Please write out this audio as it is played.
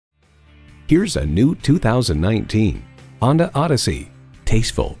Here's a new 2019 Honda Odyssey.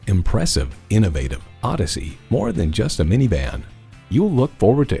 Tasteful, impressive, innovative. Odyssey, more than just a minivan. You'll look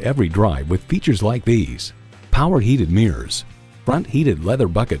forward to every drive with features like these: power heated mirrors, front heated leather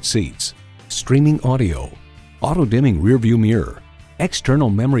bucket seats, streaming audio, auto dimming rear view mirror, external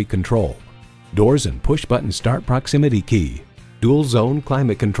memory control, doors and push button start proximity key, dual zone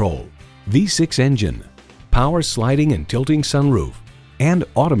climate control, V6 engine, power sliding and tilting sunroof, and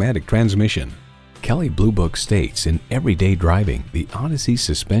automatic transmission. Kelley Blue Book states in everyday driving, the Odyssey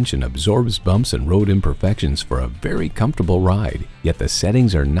suspension absorbs bumps and road imperfections for a very comfortable ride, yet the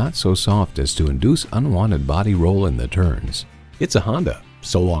settings are not so soft as to induce unwanted body roll in the turns. It's a Honda,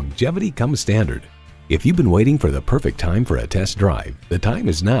 so longevity comes standard. If you've been waiting for the perfect time for a test drive, the time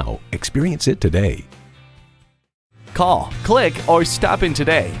is now. Experience it today. Call, click, or stop in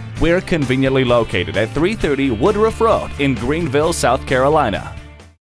today. We're conveniently located at 330 Woodruff Road in Greenville, South Carolina.